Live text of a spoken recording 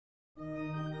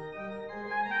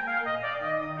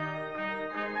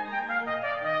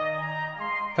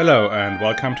Hello and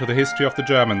welcome to the History of the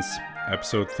Germans,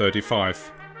 episode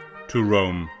 35, To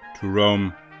Rome, to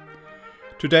Rome.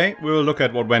 Today we will look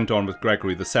at what went on with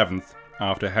Gregory VII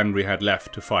after Henry had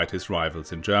left to fight his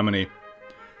rivals in Germany.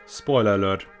 Spoiler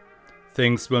alert,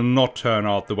 things will not turn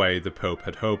out the way the Pope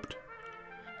had hoped.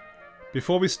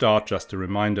 Before we start, just a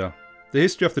reminder, the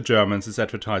History of the Germans is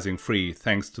advertising free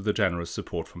thanks to the generous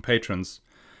support from patrons.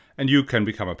 And you can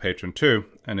become a patron too,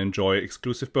 and enjoy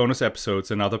exclusive bonus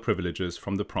episodes and other privileges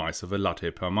from the price of a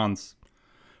latte per month.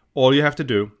 All you have to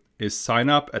do is sign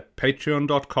up at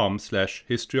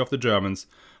patreon.com/historyofthegermans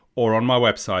or on my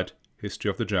website,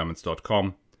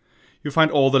 historyofthegermans.com. You'll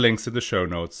find all the links in the show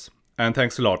notes, and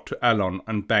thanks a lot to Alon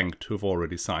and Bengt who've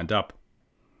already signed up.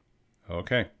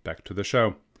 Okay, back to the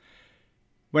show.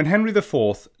 When Henry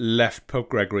IV left Pope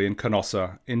Gregory in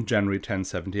Canossa in January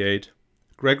 1078,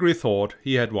 Gregory thought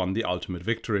he had won the ultimate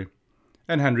victory,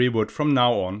 and Henry would from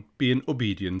now on be an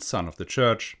obedient son of the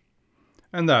Church.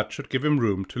 And that should give him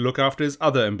room to look after his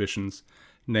other ambitions,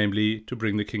 namely to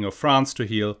bring the King of France to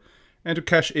heel and to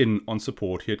cash in on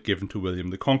support he had given to William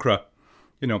the Conqueror.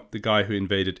 You know, the guy who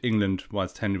invaded England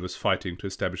whilst Henry was fighting to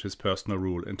establish his personal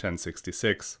rule in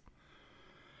 1066.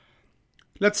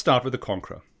 Let's start with the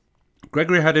Conqueror.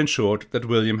 Gregory had ensured that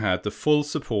William had the full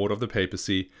support of the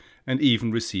papacy and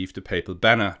even received a papal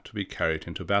banner to be carried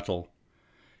into battle.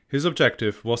 His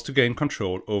objective was to gain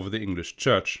control over the English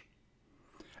Church.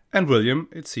 And William,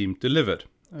 it seemed, delivered,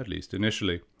 at least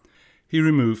initially. He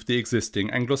removed the existing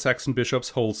Anglo-Saxon bishops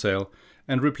wholesale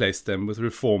and replaced them with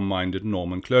reform-minded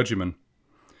Norman clergymen.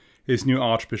 His new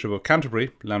Archbishop of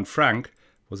Canterbury, Lanfranc,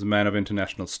 was a man of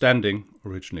international standing,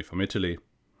 originally from Italy.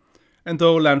 And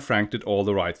though Lanfranc did all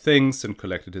the right things and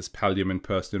collected his pallium in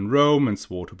person in Rome and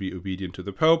swore to be obedient to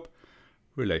the Pope,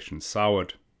 relations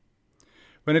soured.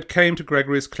 When it came to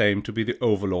Gregory's claim to be the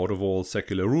overlord of all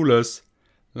secular rulers,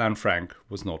 Lanfranc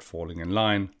was not falling in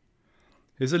line.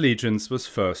 His allegiance was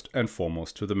first and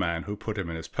foremost to the man who put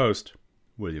him in his post,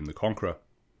 William the Conqueror.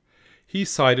 He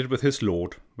sided with his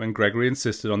lord when Gregory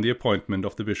insisted on the appointment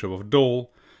of the Bishop of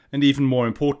Dole, and even more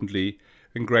importantly,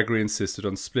 when Gregory insisted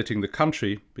on splitting the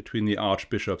country between the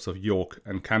Archbishops of York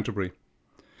and Canterbury.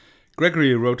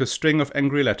 Gregory wrote a string of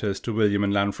angry letters to William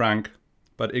and Lanfranc,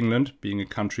 but England, being a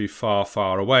country far,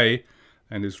 far away,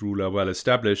 and his ruler well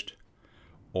established,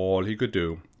 all he could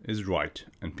do is write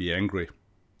and be angry.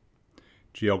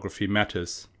 Geography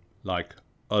matters, like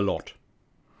a lot.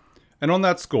 And on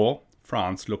that score,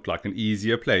 France looked like an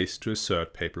easier place to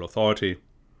assert papal authority.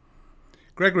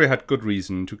 Gregory had good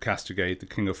reason to castigate the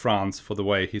King of France for the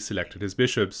way he selected his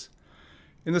bishops.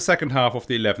 In the second half of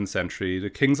the 11th century, the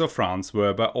kings of France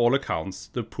were by all accounts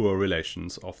the poor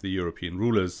relations of the European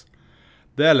rulers.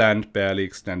 Their land barely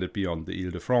extended beyond the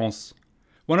Ile-de-France.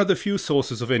 One of the few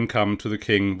sources of income to the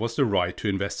king was the right to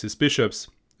invest his bishops,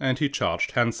 and he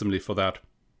charged handsomely for that.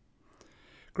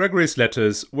 Gregory's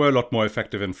letters were a lot more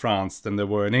effective in France than they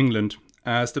were in England,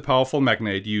 as the powerful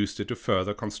magnate used it to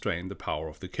further constrain the power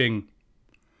of the king.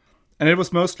 And it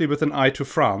was mostly with an eye to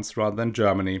France rather than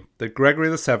Germany that Gregory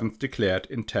VII declared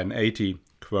in 1080,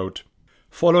 quote,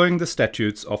 "Following the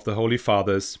statutes of the Holy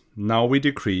Fathers, now we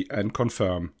decree and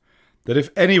confirm that if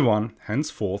anyone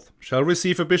henceforth shall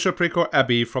receive a bishopric or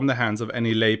abbey from the hands of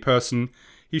any lay person,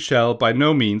 he shall by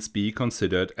no means be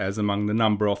considered as among the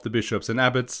number of the bishops and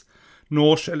abbots,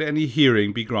 nor shall any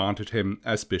hearing be granted him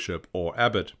as bishop or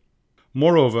abbot.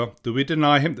 Moreover, do we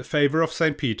deny him the favour of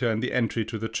St. Peter and the entry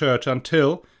to the church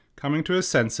until, coming to his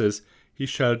senses, he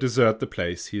shall desert the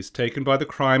place he is taken by the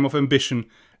crime of ambition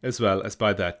as well as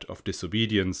by that of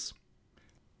disobedience.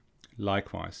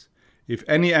 Likewise, if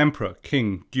any emperor,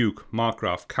 king, duke,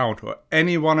 markgraf, count, or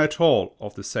any one at all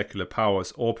of the secular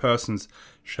powers or persons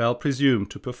shall presume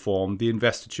to perform the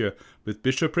investiture with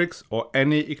bishoprics or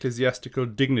any ecclesiastical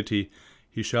dignity,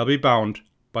 he shall be bound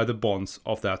by the bonds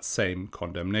of that same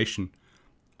condemnation."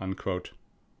 Unquote.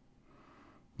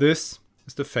 This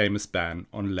is the famous ban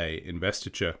on lay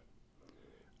investiture.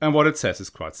 And what it says is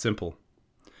quite simple.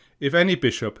 If any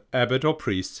bishop, abbot or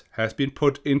priest has been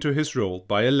put into his role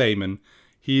by a layman,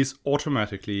 he is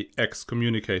automatically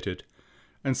excommunicated,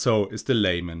 and so is the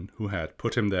layman who had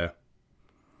put him there.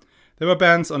 There were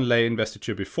bans on lay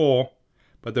investiture before,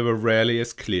 but they were rarely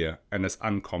as clear and as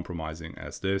uncompromising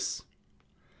as this.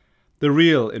 The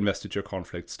real investiture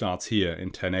conflict starts here in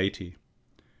 1080.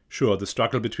 Sure, the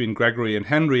struggle between Gregory and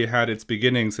Henry had its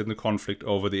beginnings in the conflict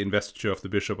over the investiture of the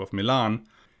Bishop of Milan,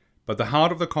 but the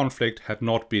heart of the conflict had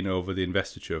not been over the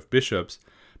investiture of bishops,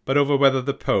 but over whether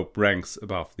the Pope ranks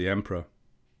above the Emperor.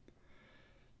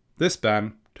 This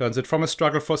ban turns it from a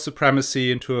struggle for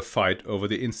supremacy into a fight over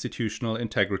the institutional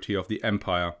integrity of the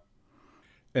empire.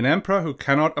 An emperor who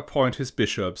cannot appoint his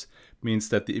bishops means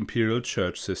that the imperial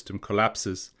church system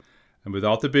collapses, and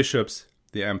without the bishops,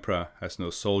 the emperor has no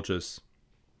soldiers.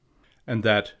 And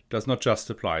that does not just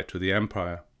apply to the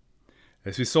empire.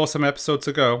 As we saw some episodes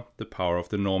ago, the power of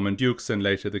the Norman dukes and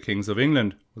later the kings of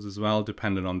England was as well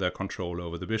dependent on their control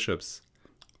over the bishops.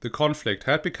 The conflict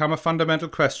had become a fundamental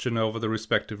question over the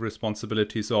respective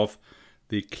responsibilities of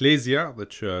the Ecclesia, the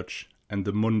church, and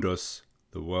the Mundus,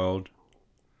 the world.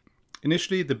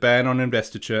 Initially, the ban on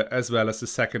investiture as well as the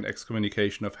second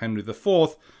excommunication of Henry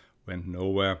IV went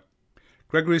nowhere.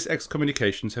 Gregory's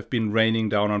excommunications have been raining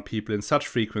down on people in such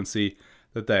frequency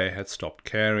that they had stopped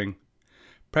caring.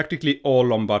 Practically all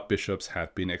Lombard bishops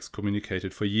had been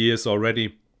excommunicated for years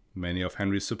already. Many of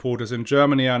Henry's supporters in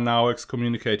Germany are now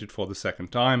excommunicated for the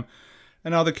second time,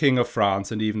 and now the King of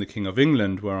France and even the King of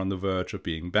England were on the verge of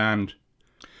being banned.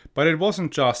 But it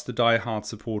wasn't just the die-hard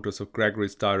supporters of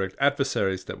Gregory's direct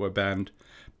adversaries that were banned,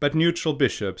 but neutral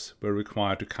bishops were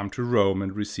required to come to Rome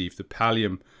and receive the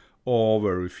pallium, or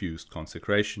were refused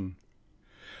consecration.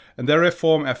 And their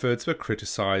reform efforts were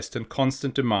criticized, and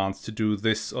constant demands to do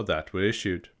this or that were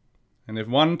issued. And if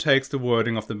one takes the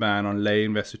wording of the ban on lay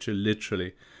investiture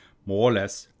literally, more or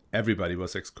less everybody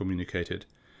was excommunicated,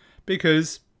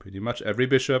 because pretty much every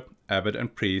bishop, abbot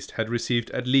and priest had received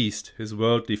at least his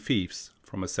worldly fiefs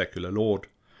from a secular lord,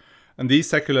 and these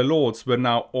secular lords were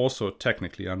now also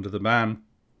technically under the ban.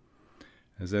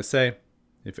 As I say,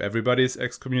 if everybody is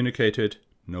excommunicated,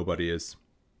 nobody is.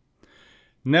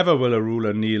 Never will a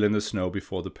ruler kneel in the snow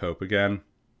before the Pope again.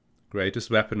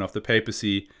 Greatest weapon of the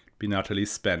papacy been utterly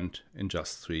spent in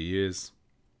just 3 years.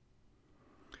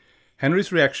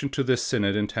 Henry's reaction to this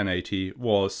synod in 1080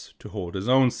 was to hold his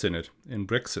own synod in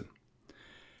Brixen.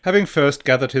 Having first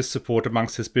gathered his support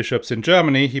amongst his bishops in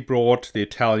Germany, he brought the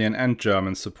Italian and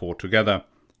German support together,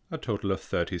 a total of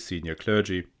 30 senior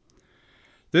clergy.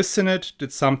 This synod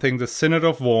did something the Synod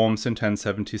of Worms in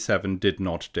 1077 did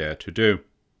not dare to do.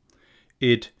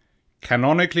 It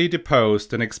canonically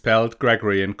deposed and expelled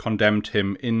Gregory and condemned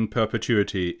him in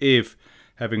perpetuity if,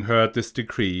 having heard this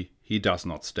decree, he does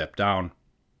not step down.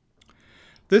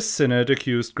 This synod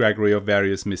accused Gregory of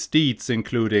various misdeeds,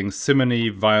 including simony,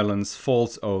 violence,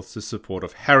 false oaths, the support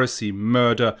of heresy,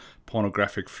 murder,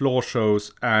 pornographic floor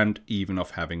shows, and even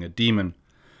of having a demon,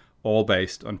 all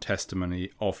based on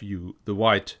testimony of Hugh the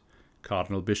White,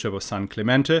 Cardinal Bishop of San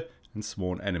Clemente and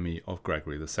sworn enemy of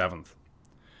Gregory VII.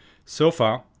 So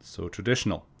far, so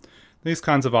traditional. These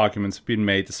kinds of arguments have been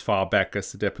made as far back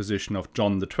as the deposition of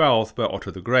John XII by Otto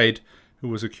the Great, who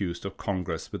was accused of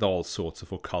congress with all sorts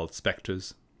of occult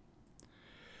spectres.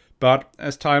 But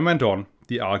as time went on,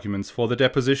 the arguments for the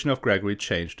deposition of Gregory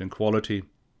changed in quality.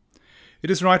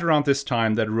 It is right around this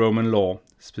time that Roman law,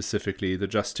 specifically the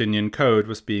Justinian Code,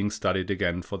 was being studied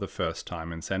again for the first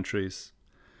time in centuries.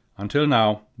 Until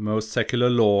now, most secular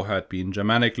law had been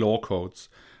Germanic law codes,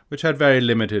 which had very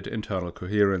limited internal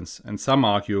coherence, and some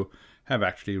argue have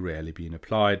actually rarely been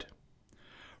applied.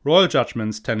 Royal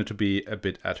judgments tended to be a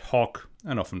bit ad hoc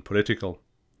and often political.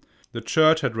 The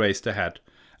Church had raced ahead,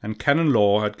 and canon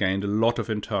law had gained a lot of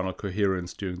internal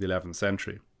coherence during the 11th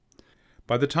century.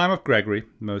 By the time of Gregory,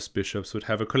 most bishops would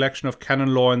have a collection of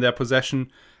canon law in their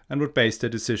possession and would base their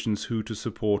decisions who to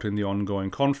support in the ongoing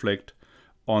conflict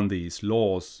on these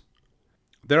laws.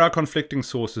 There are conflicting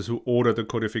sources who ordered the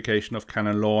codification of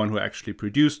canon law and who actually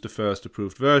produced the first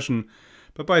approved version,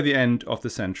 but by the end of the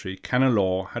century, canon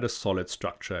law had a solid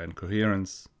structure and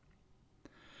coherence.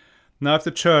 Now, if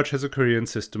the Church has a coherent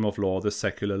system of law, the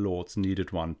secular lords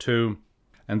needed one too.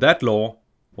 And that law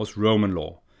was Roman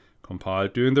law,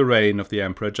 compiled during the reign of the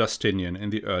Emperor Justinian in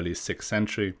the early 6th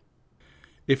century.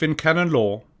 If in canon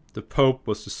law the Pope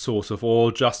was the source of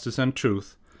all justice and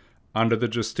truth, under the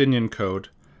Justinian Code,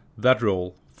 that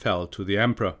role fell to the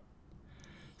Emperor.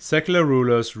 Secular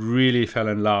rulers really fell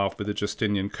in love with the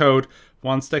Justinian Code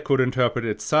once they could interpret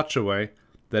it such a way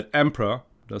that Emperor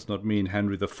does not mean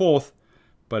Henry IV,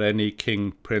 but any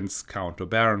king, prince, count or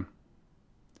baron.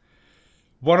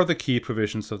 One of the key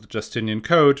provisions of the Justinian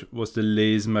Code was the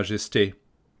lèse majesté,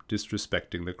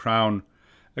 disrespecting the crown,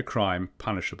 a crime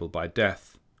punishable by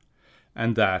death.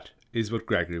 And that is what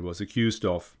Gregory was accused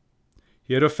of.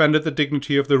 He had offended the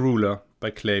dignity of the ruler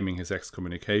by claiming his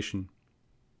excommunication.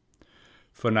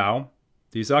 For now,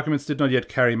 these arguments did not yet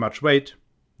carry much weight,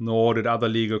 nor did other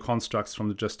legal constructs from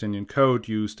the Justinian Code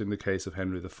used in the case of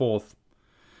Henry IV.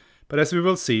 But as we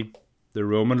will see, the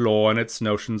Roman law and its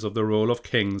notions of the role of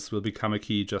kings will become a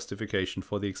key justification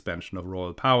for the expansion of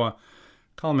royal power,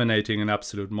 culminating in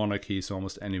absolute monarchies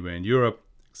almost anywhere in Europe,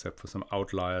 except for some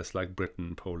outliers like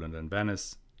Britain, Poland and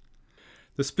Venice.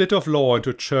 The split of law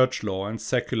into church law and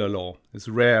secular law is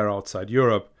rare outside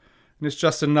Europe, and is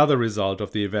just another result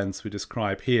of the events we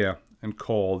describe here and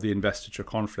call the investiture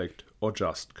conflict, or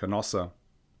just Canossa.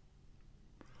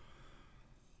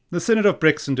 The Synod of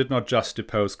Brixen did not just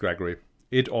depose Gregory,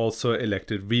 it also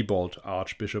elected Wiebold,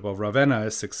 Archbishop of Ravenna,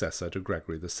 as successor to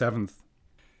Gregory VII.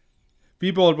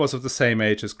 Wiebold was of the same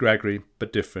age as Gregory,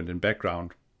 but different in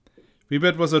background.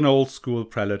 Wiebold was an old-school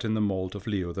prelate in the mold of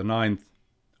Leo IX.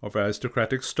 Of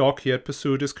aristocratic stock, he had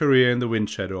pursued his career in the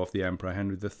windshadow of the Emperor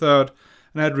Henry III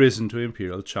and had risen to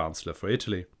imperial chancellor for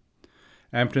Italy.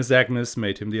 Empress Agnes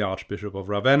made him the Archbishop of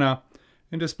Ravenna,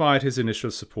 and despite his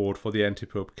initial support for the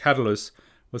anti-pope Cadalus,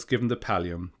 was given the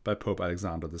pallium by Pope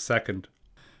Alexander II.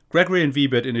 Gregory and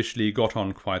Wiebold initially got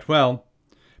on quite well,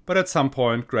 but at some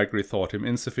point Gregory thought him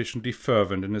insufficiently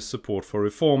fervent in his support for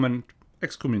reform and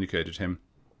excommunicated him.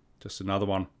 Just another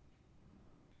one.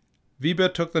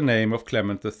 Wiebold took the name of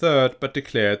Clement III, but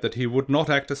declared that he would not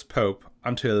act as pope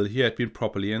until he had been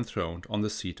properly enthroned on the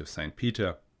seat of St.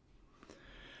 Peter.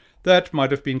 That might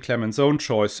have been Clement's own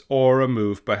choice, or a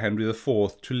move by Henry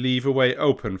IV to leave a way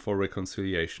open for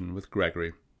reconciliation with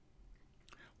Gregory.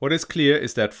 What is clear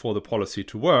is that for the policy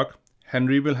to work,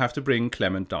 Henry will have to bring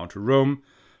Clement down to Rome,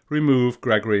 remove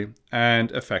Gregory,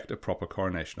 and effect a proper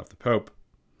coronation of the Pope.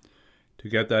 To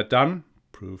get that done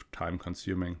proved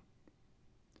time-consuming.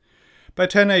 By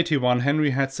 1081, Henry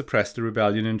had suppressed the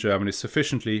rebellion in Germany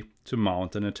sufficiently to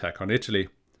mount an attack on Italy,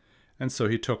 and so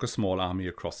he took a small army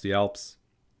across the Alps.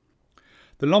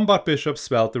 The Lombard bishop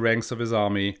swelled the ranks of his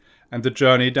army, and the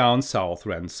journey down south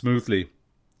ran smoothly.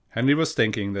 Henry was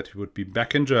thinking that he would be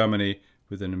back in Germany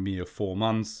within a mere 4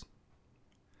 months.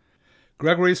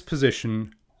 Gregory's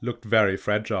position looked very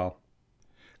fragile.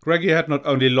 Gregory had not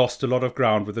only lost a lot of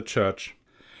ground with the church,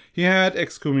 he had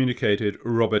excommunicated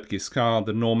Robert Guiscard,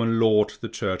 the Norman lord the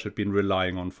church had been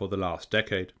relying on for the last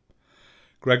decade.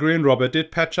 Gregory and Robert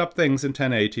did patch up things in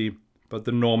 1080, but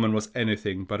the Norman was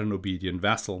anything but an obedient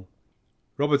vassal.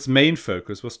 Robert's main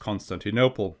focus was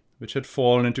Constantinople, which had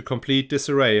fallen into complete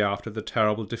disarray after the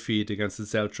terrible defeat against the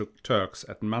Seljuk Turks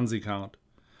at Manzikert.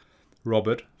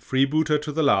 Robert, freebooter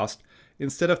to the last,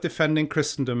 instead of defending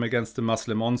Christendom against the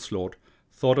Muslim onslaught,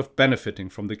 thought of benefiting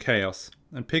from the chaos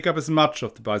and pick up as much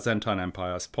of the Byzantine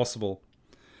Empire as possible.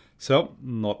 So,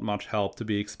 not much help to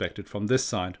be expected from this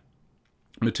side.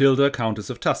 Matilda, Countess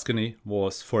of Tuscany,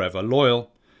 was forever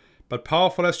loyal, but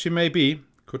powerful as she may be,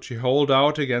 could she hold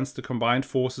out against the combined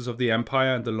forces of the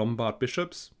Empire and the Lombard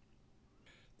bishops?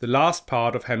 The last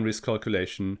part of Henry's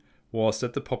calculation was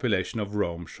that the population of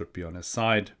Rome should be on his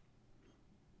side.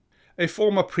 A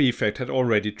former prefect had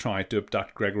already tried to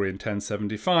abduct Gregory in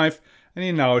 1075, and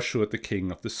he now assured the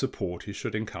king of the support he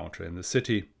should encounter in the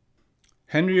city.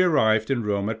 Henry arrived in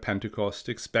Rome at Pentecost,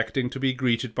 expecting to be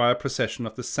greeted by a procession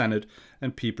of the Senate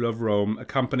and people of Rome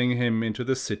accompanying him into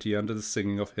the city under the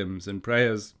singing of hymns and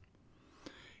prayers.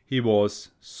 He was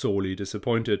sorely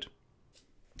disappointed.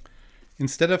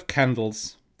 Instead of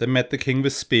candles, they met the king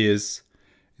with spears.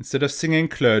 Instead of singing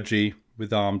clergy,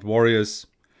 with armed warriors.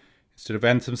 Instead of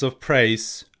anthems of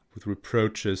praise, with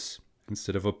reproaches.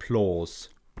 Instead of applause,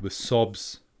 with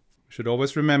sobs. We should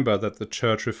always remember that the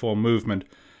church reform movement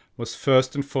was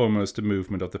first and foremost a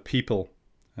movement of the people,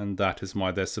 and that is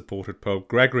why they supported Pope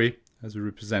Gregory as a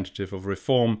representative of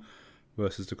reform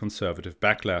versus the conservative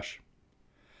backlash.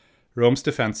 Rome's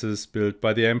defences, built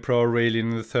by the Emperor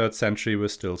Aurelian in the 3rd century, were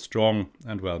still strong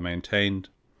and well maintained,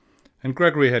 and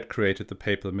Gregory had created the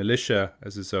papal militia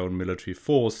as his own military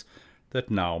force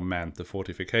that now manned the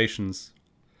fortifications.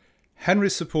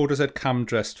 Henry's supporters had come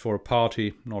dressed for a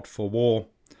party, not for war.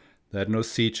 They had no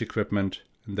siege equipment,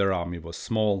 and their army was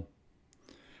small.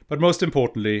 But most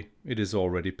importantly, it is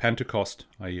already Pentecost,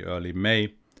 i.e. early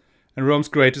May, and Rome's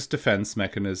greatest defense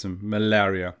mechanism,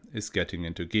 malaria, is getting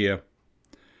into gear.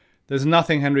 There's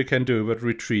nothing Henry can do but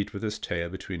retreat with his tail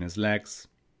between his legs.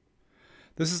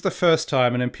 This is the first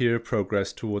time an imperial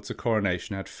progress towards a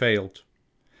coronation had failed.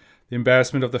 The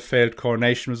embarrassment of the failed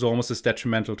coronation was almost as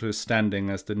detrimental to his standing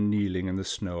as the kneeling in the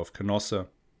snow of Canossa.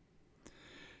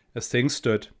 As things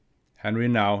stood, Henry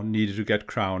now needed to get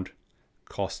crowned,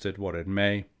 cost it what it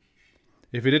may.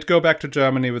 If he did go back to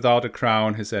Germany without a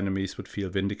crown, his enemies would feel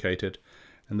vindicated,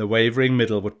 and the wavering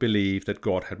middle would believe that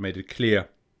God had made it clear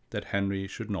that Henry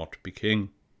should not be king.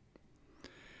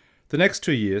 The next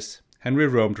 2 years, Henry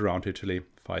roamed around Italy,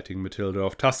 fighting Matilda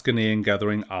of Tuscany and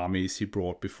gathering armies he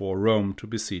brought before Rome to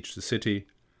besiege the city.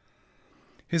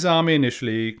 His army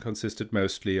initially consisted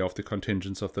mostly of the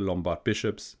contingents of the Lombard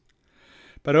bishops,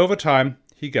 but over time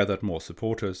he gathered more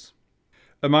supporters.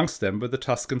 Amongst them were the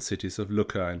Tuscan cities of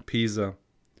Lucca and Pisa.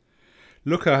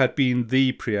 Lucca had been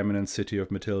the preeminent city of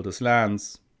Matilda's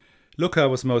lands. Lucca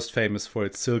was most famous for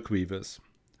its silk weavers,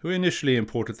 who initially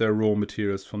imported their raw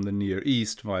materials from the Near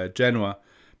East via Genoa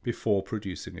before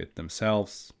producing it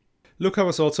themselves. Lucca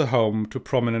was also home to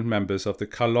prominent members of the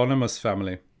Kalonymus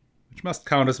family, which must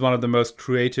count as one of the most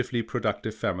creatively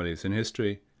productive families in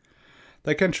history.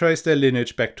 They can trace their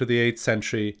lineage back to the 8th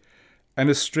century, and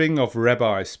a string of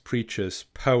rabbis, preachers,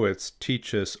 poets,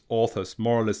 teachers, authors,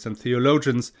 moralists and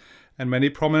theologians, and many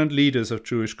prominent leaders of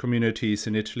Jewish communities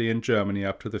in Italy and Germany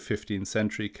up to the 15th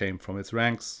century came from its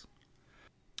ranks.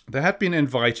 They had been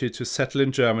invited to settle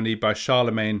in Germany by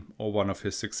Charlemagne or one of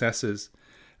his successors,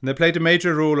 and they played a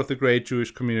major role of the great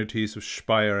Jewish communities of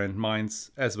Speyer and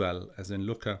Mainz, as well as in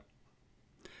Lucca.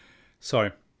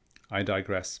 Sorry, I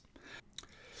digress.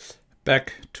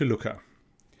 Back to Lucca.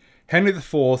 Henry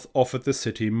IV offered the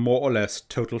city more or less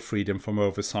total freedom from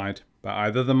oversight by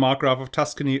either the Margrave of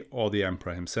Tuscany or the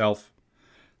Emperor himself.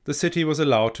 The city was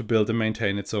allowed to build and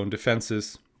maintain its own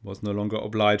defences, was no longer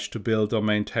obliged to build or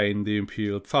maintain the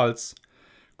imperial Pfalz,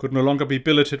 could no longer be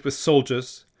billeted with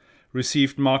soldiers,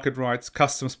 received market rights,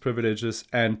 customs privileges,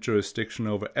 and jurisdiction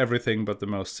over everything but the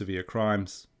most severe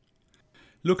crimes.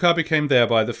 Lucca became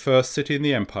thereby the first city in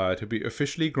the empire to be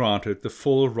officially granted the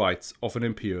full rights of an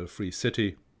imperial free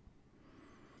city.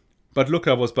 But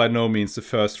Lucca was by no means the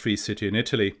first free city in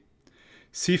Italy.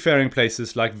 Seafaring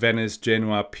places like Venice,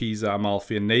 Genoa, Pisa,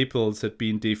 Amalfi and Naples had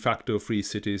been de facto free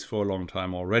cities for a long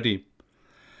time already.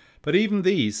 But even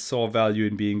these saw value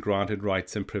in being granted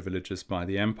rights and privileges by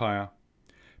the empire.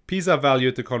 Pisa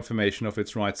valued the confirmation of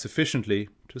its rights sufficiently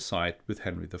to side with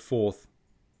Henry IV.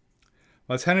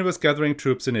 Whilst Henry was gathering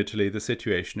troops in Italy, the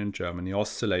situation in Germany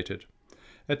oscillated.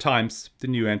 At times, the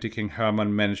new anti-king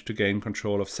Hermann managed to gain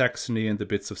control of Saxony and the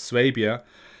bits of Swabia,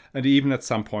 and even at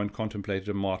some point contemplated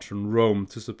a march on Rome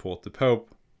to support the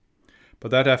Pope.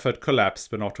 But that effort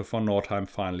collapsed when Otto von Nordheim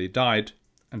finally died,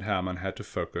 and Hermann had to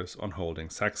focus on holding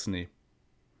Saxony.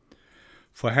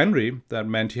 For Henry, that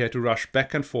meant he had to rush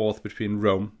back and forth between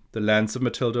Rome, the lands of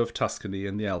Matilda of Tuscany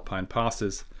and the Alpine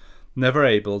passes, never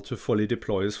able to fully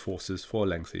deploy his forces for a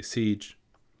lengthy siege.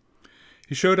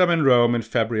 He showed up in Rome in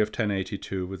February of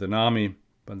 1082 with an army,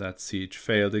 but that siege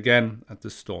failed again at the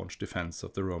staunch defense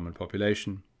of the Roman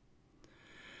population.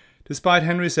 Despite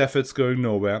Henry's efforts going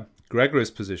nowhere,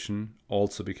 Gregory's position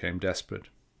also became desperate.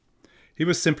 He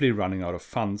was simply running out of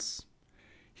funds.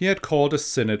 He had called a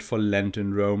synod for Lent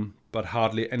in Rome, but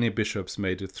hardly any bishops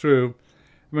made it through.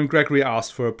 When Gregory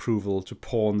asked for approval to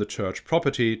pawn the church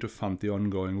property to fund the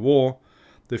ongoing war,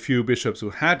 the few bishops who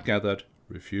had gathered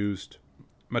refused.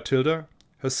 Matilda,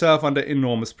 herself under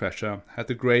enormous pressure, had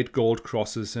the great gold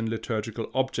crosses and liturgical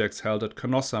objects held at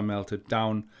Canossa melted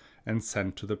down and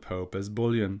sent to the Pope as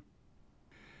bullion.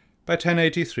 By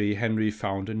 1083, Henry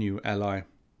found a new ally,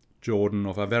 Jordan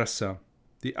of Aversa,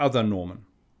 the other Norman.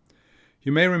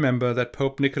 You may remember that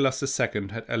Pope Nicholas II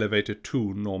had elevated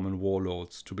two Norman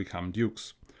warlords to become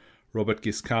dukes, Robert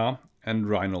Guiscard and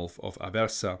Reinulf of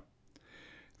Aversa.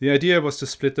 The idea was to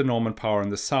split the Norman power in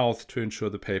the south to ensure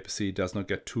the papacy does not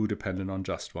get too dependent on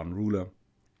just one ruler.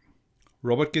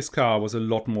 Robert Guiscard was a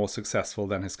lot more successful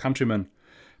than his countrymen,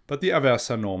 but the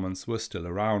Aversa Normans were still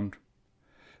around.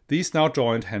 These now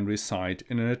joined Henry's side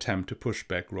in an attempt to push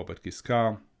back Robert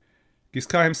Guiscard.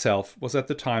 Guiscard himself was at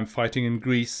the time fighting in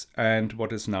Greece and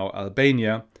what is now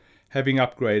Albania, having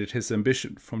upgraded his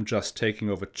ambition from just taking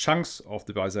over chunks of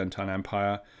the Byzantine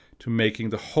Empire to making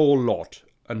the whole lot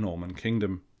a Norman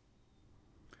kingdom.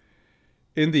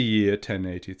 In the year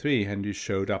 1083, Henry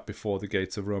showed up before the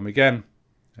gates of Rome again.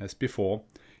 As before,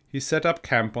 he set up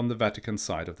camp on the Vatican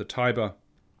side of the Tiber.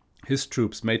 His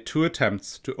troops made two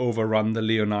attempts to overrun the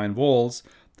Leonine walls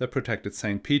that protected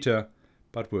St. Peter,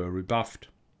 but were rebuffed.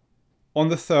 On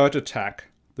the third attack,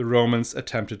 the Romans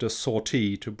attempted a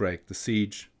sortie to break the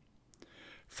siege.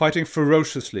 Fighting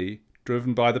ferociously,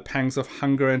 driven by the pangs of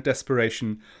hunger and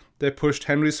desperation, they pushed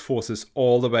Henry's forces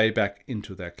all the way back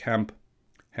into their camp.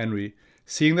 Henry,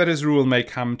 seeing that his rule may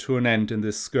come to an end in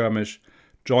this skirmish,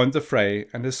 joined the fray,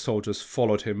 and his soldiers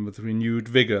followed him with renewed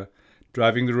vigor,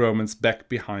 driving the Romans back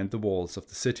behind the walls of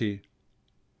the city.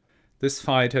 This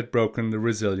fight had broken the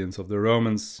resilience of the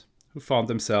Romans, who found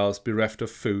themselves bereft of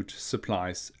food,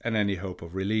 supplies, and any hope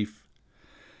of relief.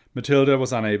 Matilda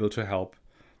was unable to help.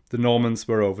 The Normans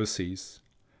were overseas.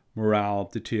 Morale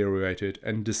deteriorated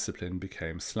and discipline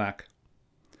became slack.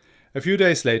 A few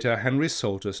days later, Henry's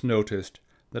soldiers noticed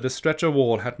that a stretcher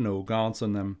wall had no guards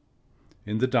on them.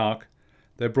 In the dark,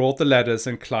 they brought the ladders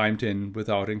and climbed in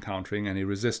without encountering any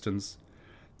resistance.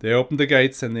 They opened the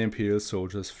gates and the imperial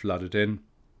soldiers flooded in.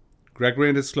 Gregory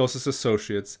and his closest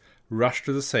associates rushed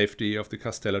to the safety of the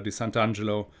Castello di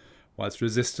Sant'Angelo, whilst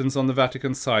resistance on the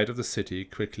Vatican side of the city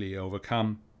quickly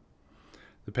overcome.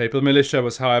 The papal militia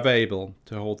was however able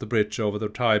to hold the bridge over the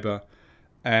Tiber,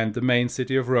 and the main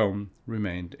city of Rome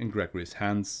remained in Gregory's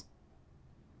hands.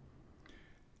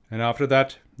 And after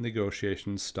that,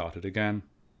 negotiations started again.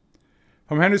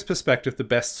 From Henry's perspective, the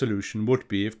best solution would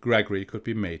be if Gregory could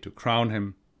be made to crown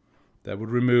him. That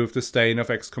would remove the stain of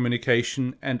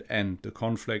excommunication and end the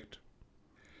conflict.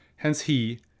 Hence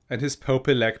he and his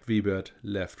Pope-elect Wibert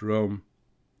left Rome.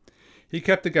 He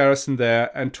kept the garrison there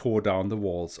and tore down the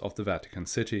walls of the Vatican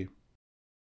City.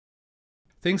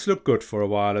 Things looked good for a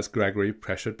while as Gregory,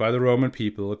 pressured by the Roman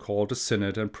people, called a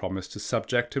synod and promised to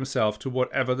subject himself to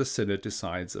whatever the synod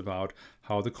decides about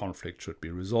how the conflict should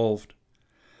be resolved.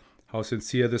 How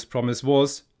sincere this promise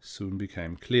was soon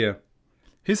became clear.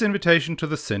 His invitation to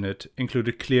the synod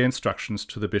included clear instructions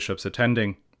to the bishops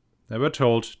attending. They were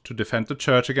told to defend the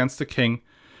church against the king,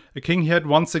 a king he had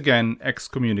once again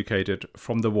excommunicated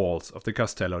from the walls of the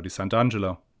Castello di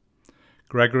Sant'Angelo.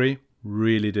 Gregory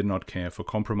really did not care for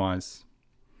compromise.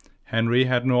 Henry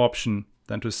had no option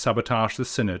than to sabotage the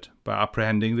synod by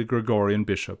apprehending the Gregorian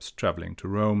bishops travelling to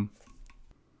Rome.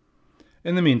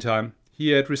 In the meantime, he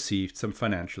had received some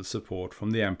financial support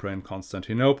from the emperor in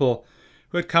Constantinople,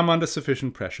 who had come under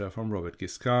sufficient pressure from Robert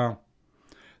Guiscard.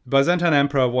 The Byzantine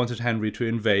emperor wanted Henry to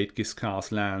invade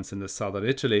Guiscard's lands in the southern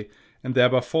Italy, and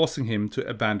thereby forcing him to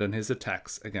abandon his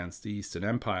attacks against the Eastern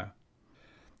Empire.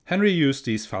 Henry used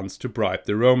these funds to bribe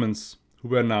the Romans, who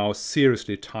were now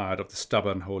seriously tired of the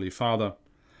stubborn Holy Father.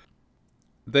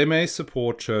 They may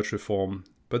support church reform,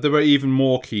 but they were even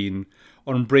more keen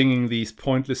on bringing these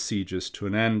pointless sieges to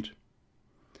an end.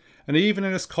 And even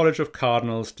in his College of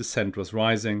Cardinals, dissent was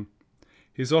rising.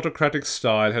 His autocratic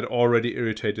style had already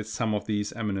irritated some of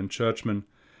these eminent churchmen,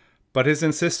 but his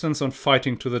insistence on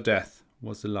fighting to the death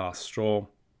was the last straw.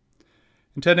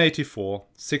 In 1084,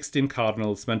 16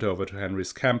 cardinals went over to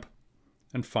Henry's camp,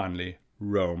 and finally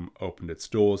Rome opened its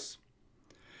doors.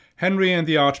 Henry and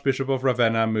the Archbishop of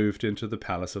Ravenna moved into the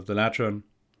Palace of the Lateran.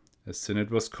 A synod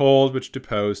was called which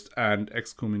deposed and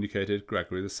excommunicated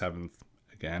Gregory VII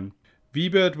again.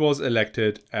 Wibert was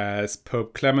elected as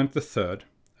Pope Clement III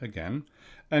again,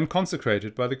 and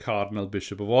consecrated by the Cardinal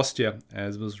Bishop of Ostia,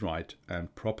 as was right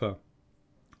and proper.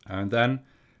 And then,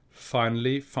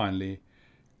 finally,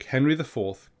 Henry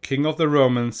IV, King of the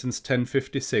Romans since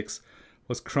 1056,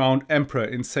 was crowned Emperor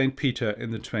in St. Peter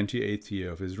in the 28th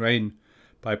year of his reign,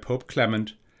 by Pope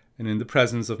Clement, and in the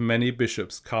presence of many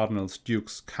bishops, cardinals,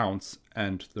 dukes, counts,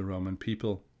 and the Roman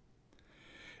people.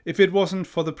 If it wasn't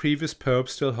for the previous pope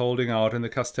still holding out in the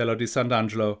Castello di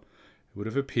Sant'Angelo, it would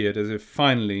have appeared as if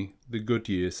finally the good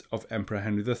years of Emperor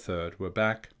Henry III were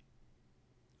back.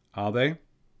 Are they?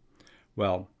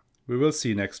 Well, we will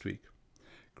see next week.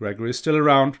 Gregory is still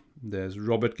around. There's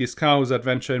Robert Guiscard, whose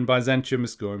adventure in Byzantium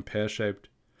is going pear-shaped.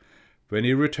 When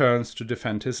he returns to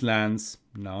defend his lands,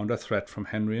 now under threat from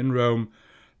Henry in Rome,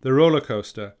 the roller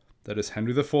coaster that is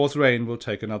Henry IV's reign will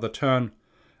take another turn,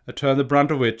 a turn the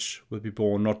brunt of which will be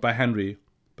borne not by Henry,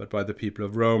 but by the people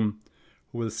of Rome,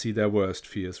 who will see their worst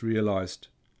fears realized.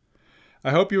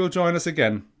 I hope you will join us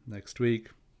again next week.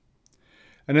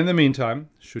 And in the meantime,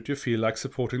 should you feel like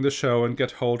supporting the show and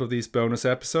get hold of these bonus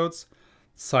episodes,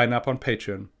 sign up on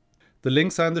Patreon. The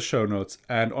links are in the show notes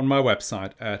and on my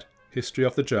website at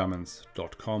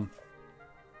historyofthegermans.com.